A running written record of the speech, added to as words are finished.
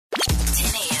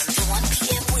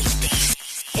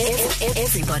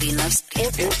Everybody loves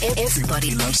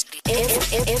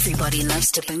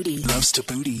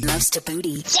Thabooty. Loves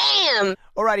Thabooty. Damn!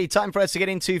 Alrighty, time for us to get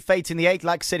into Fate in the 8.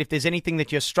 Like I said, if there's anything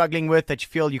that you're struggling with, that you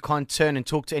feel you can't turn and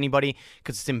talk to anybody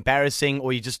because it's embarrassing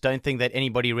or you just don't think that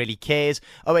anybody really cares,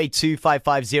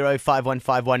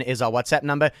 082-550-5151 is our WhatsApp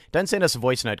number. Don't send us a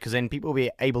voice note because then people will be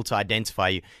able to identify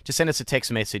you. Just send us a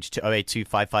text message to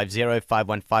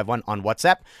 082-550-5151 on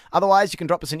WhatsApp. Otherwise, you can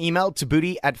drop us an email to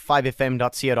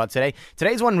booty@5fm.co.za.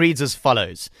 Today's one reads as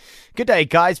follows. Good day,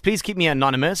 guys. Please keep me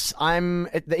anonymous.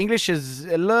 The English is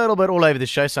a little bit all over the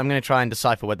show, so I'm going to try and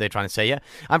decipher what they're trying to say here.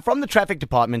 I'm from the traffic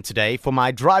department today for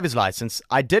my driver's license.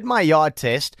 I did my yard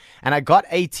test, and I got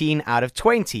 18 out of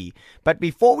 20. But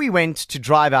before we went to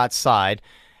drive outside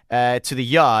to the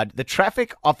yard, the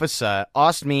traffic officer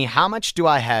asked me how much do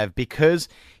I have because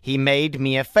he made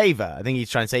me a favor. I think he's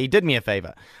trying to say he did me a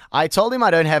favor. I told him I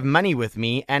don't have money with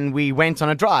me, and we went on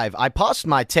a drive. I passed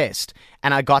my test,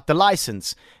 and I got the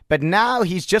license. But now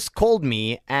he's just called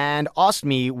me and asked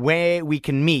me where we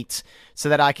can meet so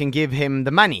that I can give him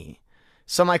the money.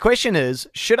 So my question is,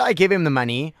 should I give him the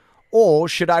money or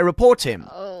should I report him?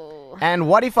 Oh. And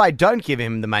what if I don't give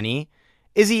him the money?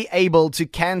 Is he able to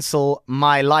cancel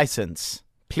my license?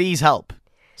 Please help.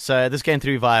 So this came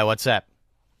through via WhatsApp.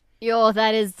 Yo,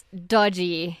 that is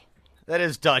dodgy. That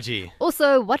is dodgy.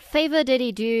 Also, what favor did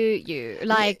he do you?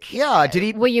 Like, Yeah, did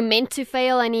he? were you meant to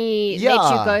fail and he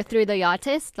let you go through the yard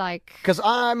test? Like, Because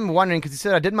I'm wondering, because he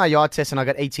said I did my yard test and I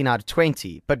got 18 out of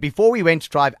 20. But before we went to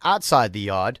drive outside the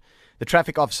yard, the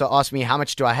traffic officer asked me how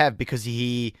much do I have because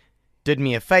he did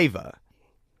me a favor.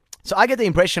 So I get the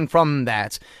impression from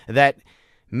that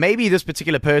maybe this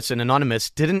particular person, anonymous,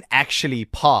 didn't actually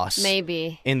pass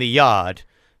maybe in the yard.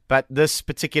 But this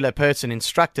particular person,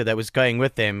 instructor that was going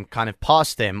with them, kind of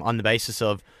passed them on the basis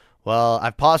of, well,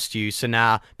 I've passed you, so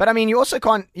now... But, I mean, you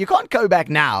can't go back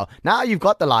now. Now you've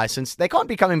got the license. They can't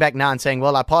be coming back now and saying,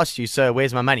 well, I passed you, so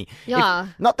where's my money? Yeah.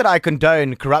 Not that I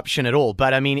condone corruption at all,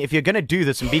 but, I mean, if you're going to do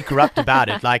this and be corrupt about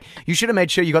it, like, you should have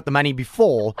made sure you got the money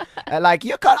before. I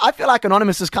feel like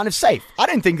Anonymous is kind of safe. I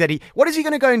don't think that what is he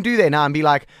going to go and do there now and be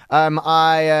like,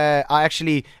 I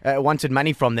actually wanted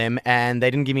money from them and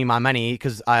they didn't give me my money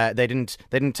because they didn't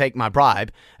take my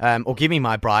bribe or give me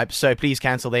my bribe, so please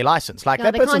cancel their license. Like,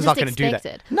 that person's not going to do that.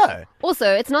 It. No.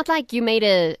 Also, it's not like you made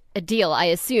a deal, I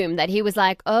assume, that he was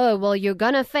like, oh, well, you're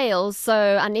going to fail,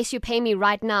 so unless you pay me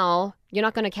right now, you're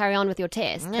not going to carry on with your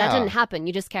test. Yeah. That didn't happen.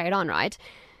 You just carried on, right?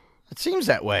 It seems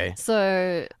that way.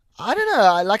 So... I don't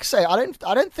know. Like I say, I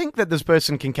don't think that this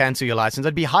person can cancel your license.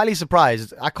 I'd be highly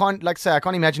surprised. I can't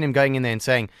imagine him going in there and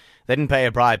saying, they didn't pay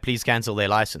a bribe, please cancel their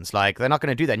license. Like, they're not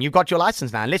going to do that. And you've got your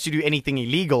license now. Unless you do anything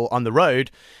illegal on the road,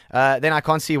 then I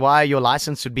can't see why your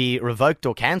license would be revoked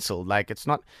or cancelled. Like, it's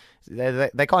not...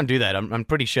 They can't do that. I'm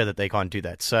pretty sure that they can't do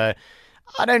that. So...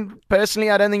 I don't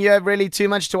think you have really too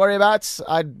much to worry about.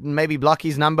 I'd maybe block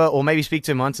his number or maybe speak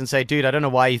to him once and say, dude, I don't know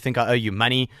why you think I owe you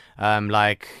money.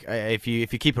 If you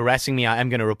keep harassing me, I am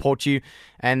going to report you.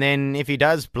 And then if he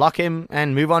does, block him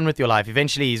and move on with your life.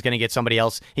 Eventually, he's going to get somebody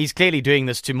else. He's clearly doing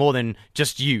this to more than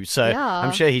just you. So yeah.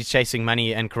 I'm sure he's chasing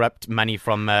money and corrupt money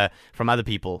from other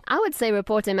people. I would say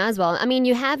report him as well. I mean,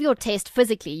 you have your test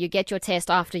physically. You get your test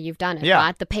after you've done it,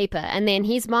 right? The paper. And then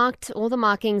he's marked all the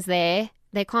markings there.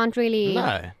 They can't really...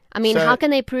 No. I mean, how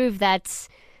can they prove that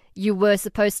you were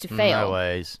supposed to fail? No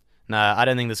ways. No, I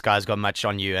don't think this guy's got much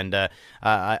on you, and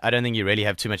I don't think you really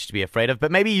have too much to be afraid of.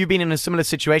 But maybe you've been in a similar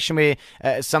situation where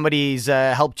somebody's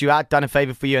helped you out, done a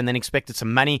favor for you, and then expected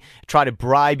some money, try to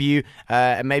bribe you.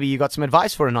 Maybe you got some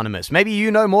advice for Anonymous. Maybe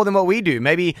you know more than what we do.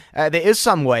 Maybe there is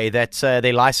some way that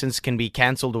their license can be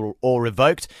cancelled or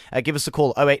revoked. Give us a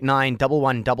call, 089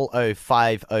 1100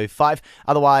 505.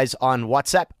 Otherwise, on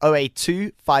WhatsApp,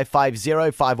 082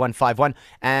 550 5151,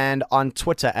 and on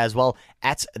Twitter as well,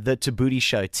 at the Thabooty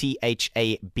Show,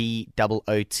 THABOOTY.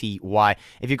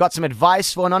 If you've got some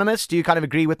advice for Anonymous, do you kind of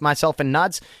agree with myself and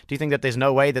Nuds? Do you think that there's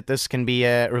no way that this can be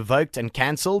revoked and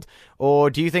cancelled?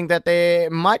 Or do you think that there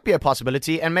might be a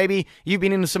possibility and maybe you've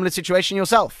been in a similar situation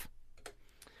yourself?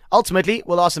 Ultimately,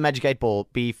 we'll ask the Magic 8 Ball.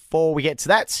 Before we get to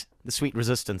that, the Sweet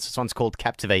Resistance. This one's called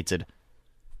Captivated.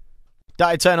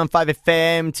 Diet Turn on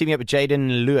 5FM, teaming up with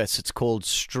Jaden Lewis. It's called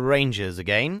Strangers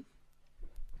again.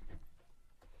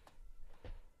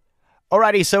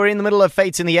 Alrighty, so we're in the middle of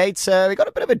Fates in the Eights. We got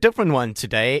a bit of a different one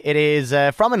today. It is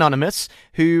from Anonymous,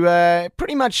 who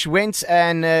pretty much went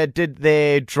and did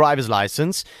their driver's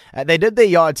license. They did their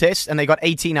yard test, and they got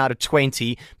 18 out of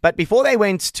 20. But before they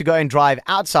went to go and drive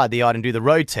outside the yard and do the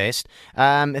road test,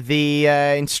 the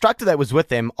instructor that was with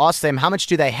them asked them how much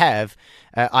do they have,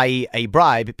 i.e. a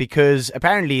bribe, because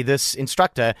apparently this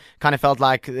instructor kind of felt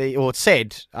like, or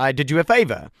said, I did you a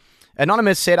favor.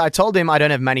 Anonymous said, I told him I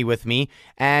don't have money with me,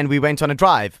 and we went on a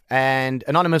drive. And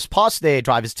Anonymous passed their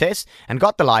driver's test and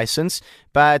got the license,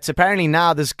 but apparently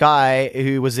now this guy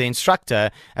who was the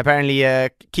instructor apparently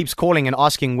keeps calling and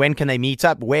asking when can they meet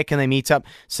up, where can they meet up,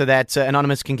 so that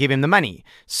Anonymous can give him the money.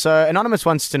 So Anonymous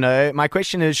wants to know, my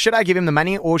question is, should I give him the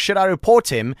money or should I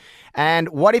report him? And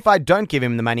what if I don't give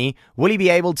him the money? Will he be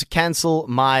able to cancel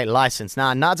my license?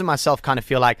 Now, Nads and myself kind of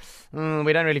feel like,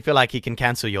 we don't really feel like he can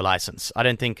cancel your license. I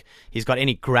don't think he's got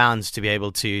any grounds to be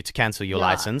able to cancel your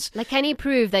license. Like, can he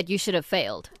prove that you should have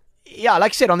failed? Yeah,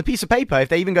 like I said, on the piece of paper, if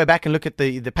they even go back and look at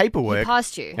the paperwork, He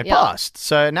passed you. It passed.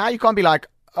 So now you can't be like,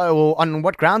 oh, well, on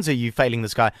what grounds are you failing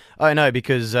this guy? Oh, no,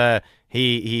 because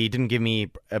he didn't give me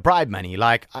bribe money.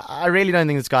 Like, I really don't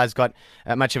think this guy's got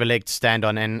much of a leg to stand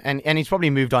on, and he's probably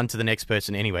moved on to the next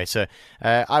person anyway. So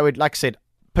I would, like I said,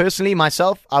 personally,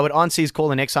 myself, I would answer his call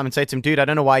the next time and say to him, dude, I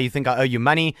don't know why you think I owe you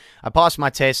money. I passed my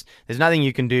test. There's nothing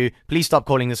you can do. Please stop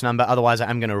calling this number. Otherwise, I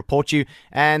am going to report you.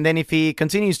 And then if he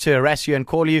continues to harass you and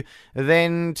call you,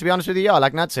 then to be honest with you, yeah,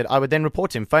 like Nat said, I would then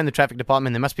report him. Phone the traffic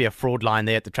department. There must be a fraud line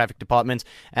there at the traffic department,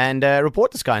 and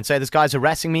report this guy and say, this guy's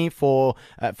harassing me for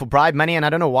bribe money, and I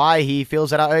don't know why he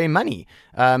feels that I owe him money.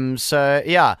 So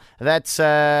yeah, that's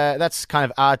kind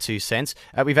of our 2 cents.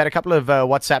 We've had a couple of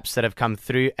WhatsApps that have come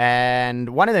through,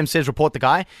 and one of them says report the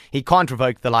guy. He can't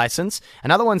revoke the license.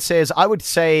 Another one says, I would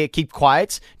say keep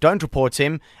quiet. Don't report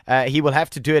him. He will have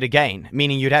to do it again,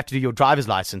 meaning you'd have to do your driver's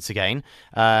license again.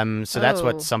 So that's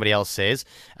what somebody else says.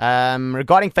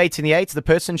 Regarding Fates in the Eights, the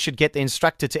person should get the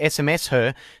instructor to SMS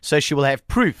her so she will have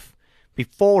proof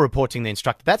before reporting the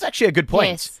instructor. That's actually a good point.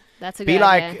 Yes. That's a good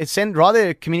idea.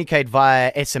 Rather communicate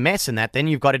via SMS and that, then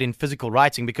you've got it in physical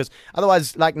writing, because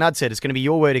otherwise, like Nud said, it's going to be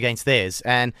your word against theirs,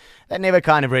 and that never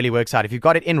kind of really works out. If you've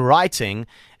got it in writing,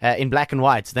 in black and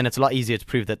white, then it's a lot easier to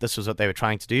prove that this was what they were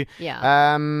trying to do.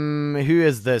 Yeah. Who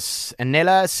is this?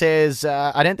 Anella says,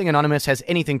 I don't think Anonymous has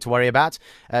anything to worry about.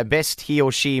 Best he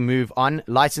or she move on.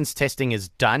 License testing is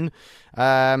done.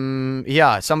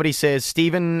 Yeah, somebody says,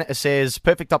 Stephen says,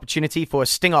 perfect opportunity for a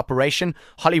sting operation,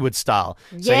 Hollywood style.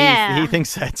 Yeah. So he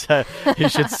thinks that he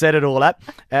should set it all up.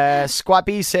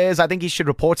 Squappy says, I think he should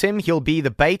report him. He'll be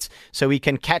the bait so we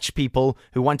can catch people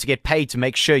who want to get paid to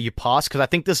make sure you pass. Because I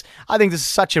think this is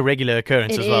such a regular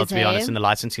occurrence as well, to be honest, in the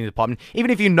licensing department.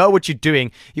 Even if you know what you're doing,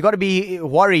 you got to be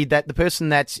worried that the person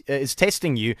that is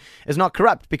testing you is not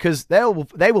corrupt, because they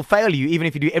will fail you even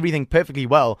if you do everything perfectly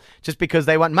well, just because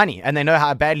they want money and they know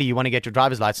how badly you want to get your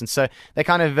driver's license. So they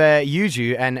kind of use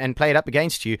you and play it up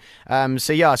against you.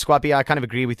 So yeah, Squappy, I kind of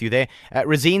agree with you there.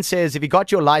 Razine says, if you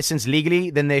got your license legally,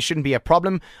 then there shouldn't be a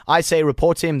problem. I say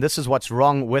report him. This is what's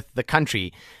wrong with the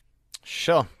country.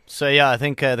 Sure. So yeah, I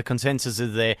think the consensus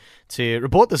is there to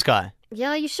report this guy.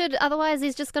 Yeah, you should. Otherwise,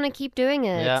 he's just going to keep doing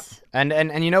it. Yeah.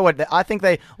 And you know what? I think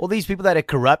all these people that are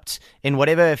corrupt in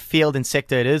whatever field and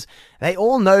sector it is, they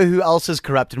all know who else is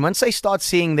corrupt. And once they start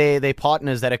seeing their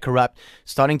partners that are corrupt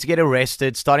starting to get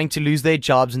arrested, starting to lose their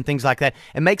jobs and things like that,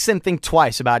 it makes them think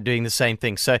twice about doing the same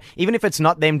thing. So even if it's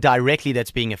not them directly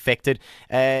that's being affected,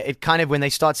 it kind of, when they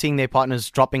start seeing their partners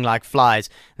dropping like flies,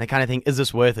 they kind of think, is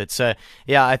this worth it? So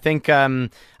yeah, I think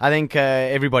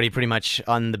everybody pretty much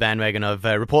on the bandwagon of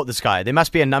report this guy. There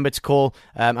must be a number to call.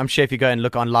 I'm sure if you go and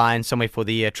look online somewhere for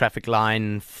the traffic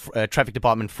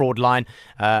department fraud line,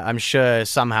 I'm sure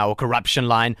somehow, or corruption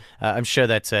line, I'm sure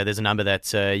that there's a number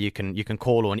that you can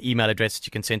call, or an email address that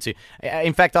you can send to.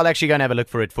 In fact, I'll actually go and have a look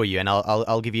for it for you, and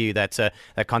I'll give you that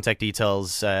contact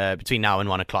details between now and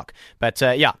 1 o'clock. But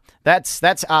yeah,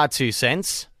 that's our 2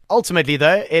 cents. Ultimately,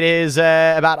 though, it is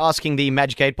about asking the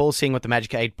Magic 8 Ball, seeing what the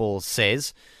Magic 8 Ball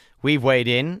says. We've weighed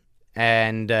in,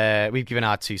 and we've given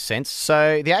our 2 cents.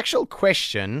 So the actual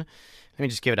question, let me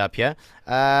just give it up here.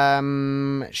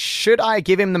 Should I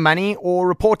give him the money or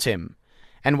report him?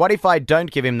 And what if I don't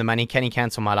give him the money? Can he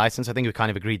cancel my license? I think we kind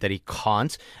of agreed that he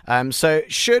can't. So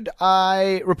should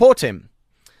I report him?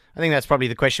 I think that's probably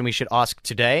the question we should ask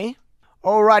today.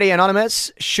 Alrighty,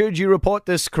 Anonymous. Should you report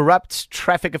this corrupt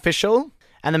traffic official?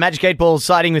 And the Magic 8 Ball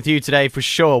siding with you today for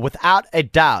sure, without a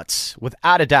doubt.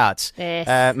 Without a doubt.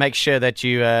 Yes. Make sure that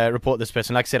you report this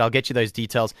person. Like I said, I'll get you those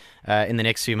details in the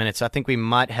next few minutes. I think we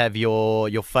might have your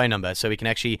phone number, so we can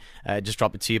actually just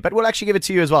drop it to you. But we'll actually give it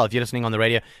to you as well if you're listening on the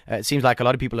radio. It seems like a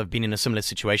lot of people have been in a similar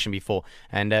situation before,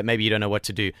 and maybe you don't know what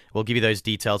to do. We'll give you those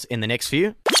details in the next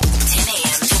few. 10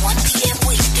 a.m. to 1 p.m.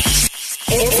 weekdays.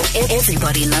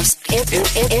 Everybody loves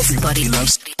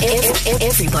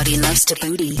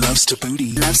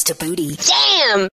Thabooty. Loves Thabooty. Damn!